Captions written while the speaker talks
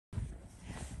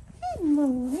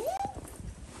Morning.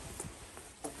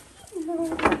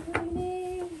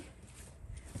 Morning.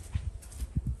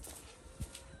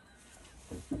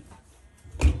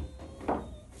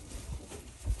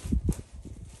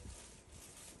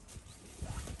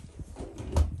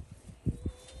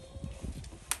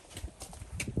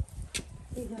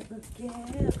 He's a good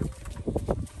girl.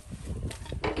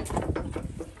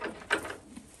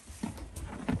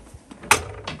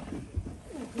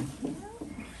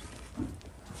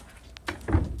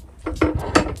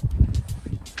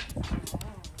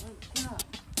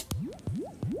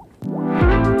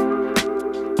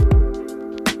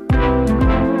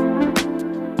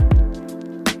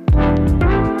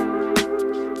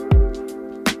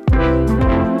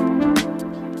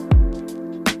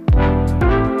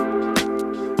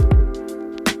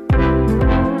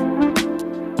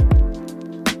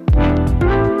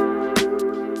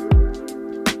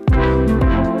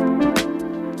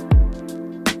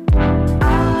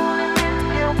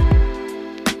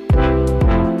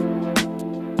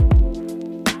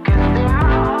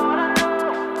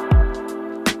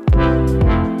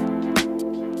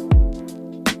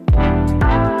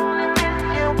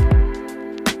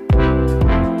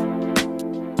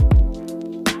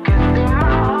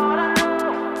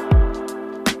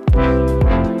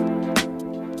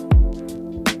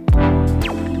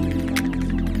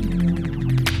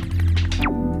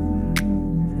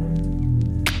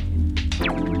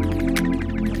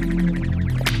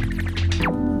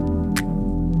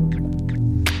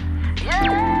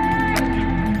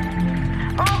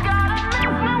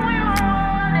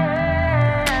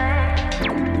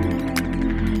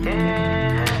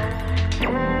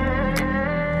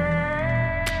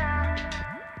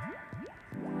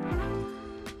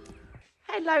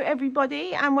 Hello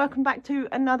everybody and welcome back to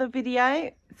another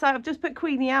video. So I've just put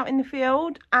Queenie out in the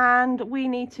field and we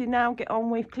need to now get on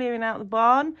with clearing out the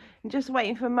barn. I'm just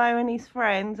waiting for Mo and his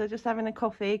friends. They're just having a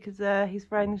coffee because his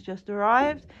friends just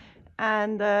arrived,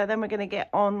 and then we're going to get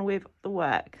on with the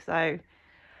work. So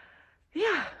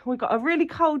yeah, we've got a really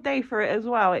cold day for it as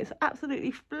well. It's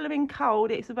absolutely blooming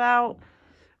cold. It's about,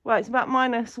 well, it's about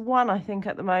 -1 I think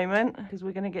at the moment, because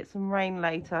we're going to get some rain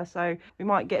later, so we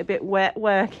might get a bit wet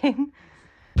working.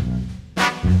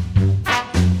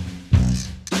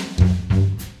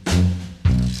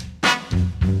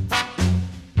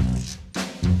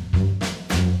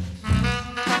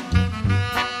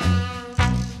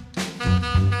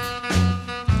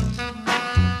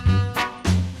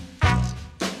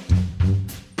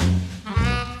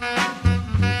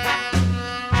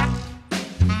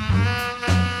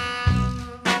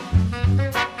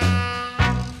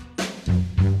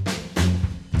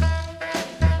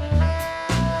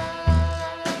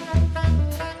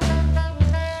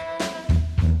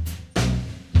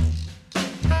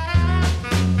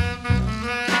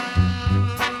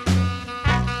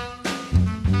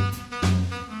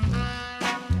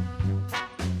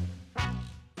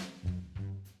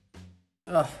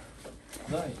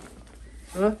 Nej.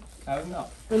 Även då.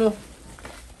 Eller?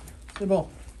 Det är bra.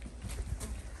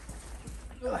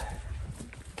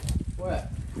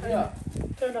 Ja.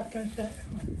 Kolla kanske.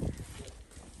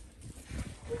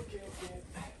 Okej.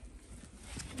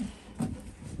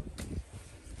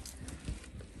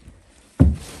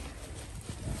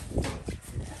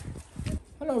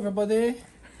 Hello everybody.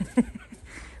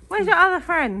 Where's your other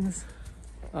friends?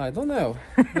 I don't know.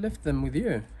 I left them with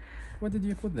you. Where did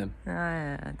you put them?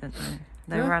 I don't know.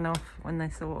 They Yeah? ran off when they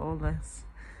saw all this.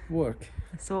 Work.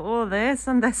 They saw all this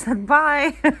and they said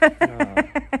bye.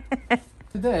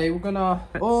 Today we're gonna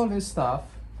all this stuff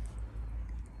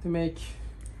to make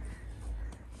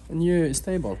a new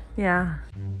stable. Yeah.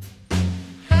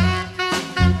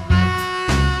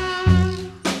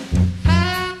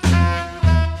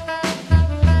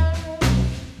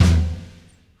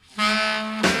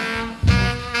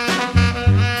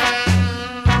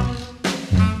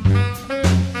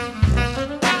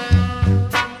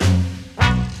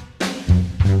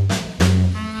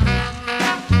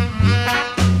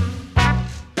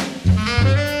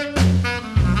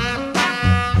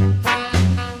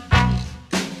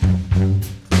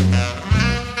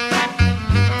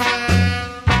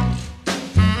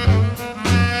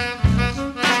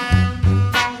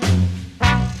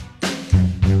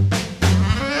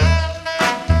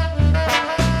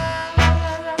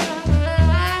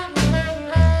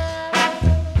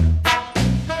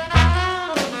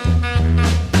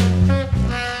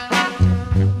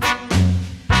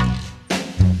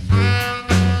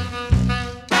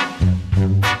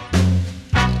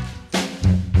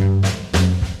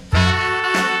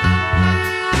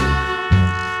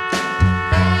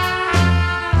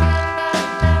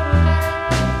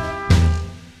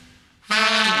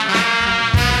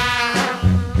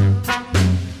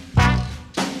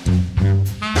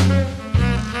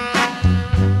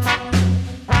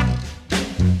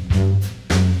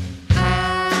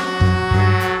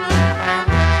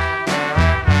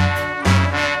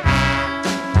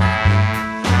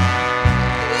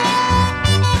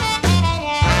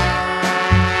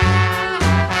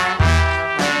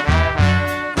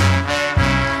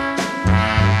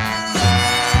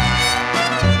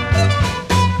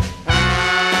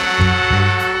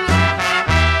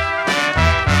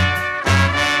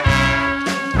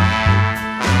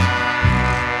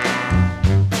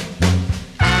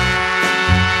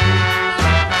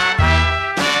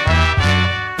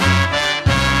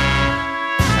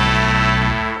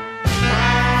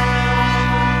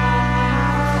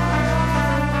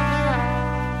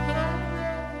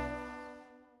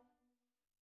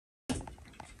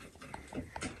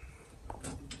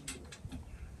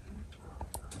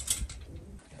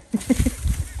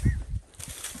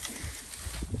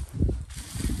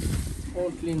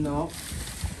 All clean now.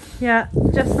 Yeah,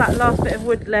 just that last bit of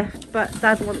wood left, but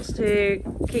Dad wants to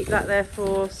keep that there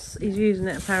for us. He's using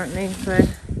it apparently, so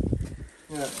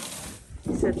Yeah.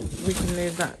 he said we can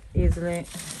move that easily.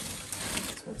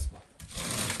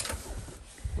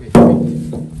 Wait.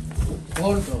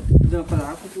 Hold on. Dá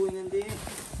para a água in there.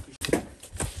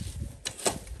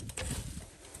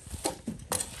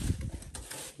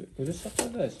 Hur du satt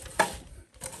det?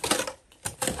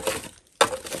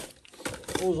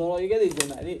 Oh, you get it,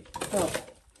 Maddie.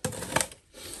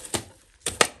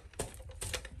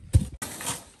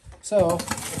 So,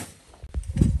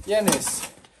 Yanis,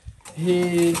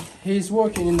 he's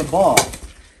working in the bar,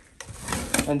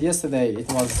 and yesterday it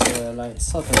was like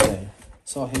Saturday,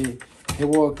 so he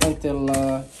worked until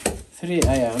 3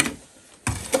 a.m.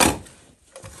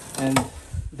 and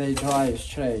they drive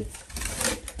straight,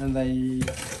 and they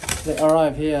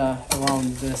arrive here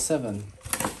around 7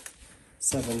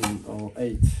 or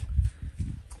 8,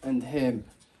 and him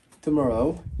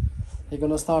tomorrow he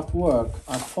gonna start work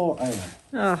at 4 a.m.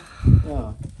 Oh,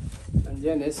 Yeah, and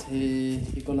Yanis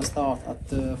he gonna start at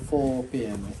 4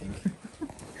 p.m. I think.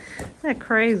 they're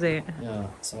crazy. Yeah,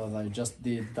 so they just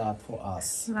did that for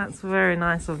us. That's very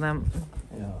nice of them.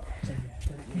 Yeah,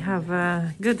 You have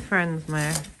good friends, Mo.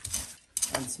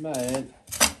 and Smail,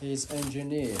 he's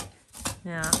engineer.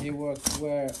 Yeah. He works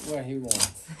where he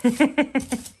wants.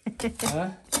 Huh?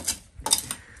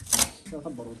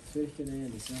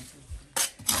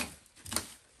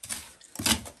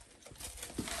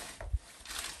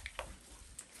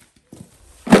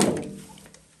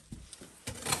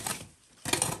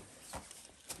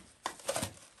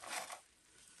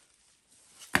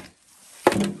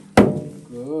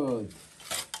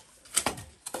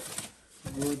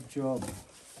 Good job.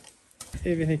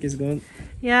 Everything is gone.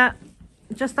 Yeah,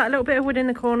 just that little bit of wood in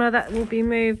the corner that will be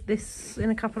moved this in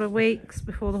a couple of weeks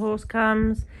before the horse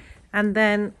comes, and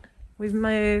then we've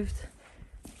moved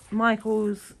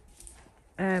Michael's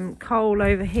coal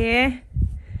over here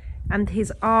and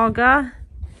his Arga.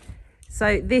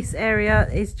 So this area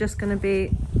is just going to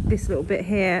be, this little bit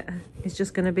here is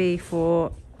just going to be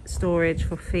for storage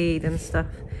for feed and stuff.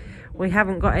 We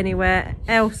haven't got anywhere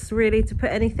else really to put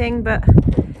anything, but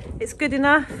it's good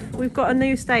enough. We've got a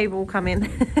new stable coming.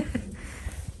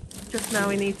 Just now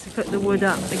we need to put the wood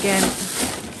up again.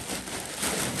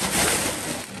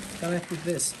 Can I put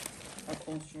this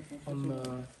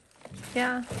on?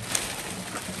 Yeah.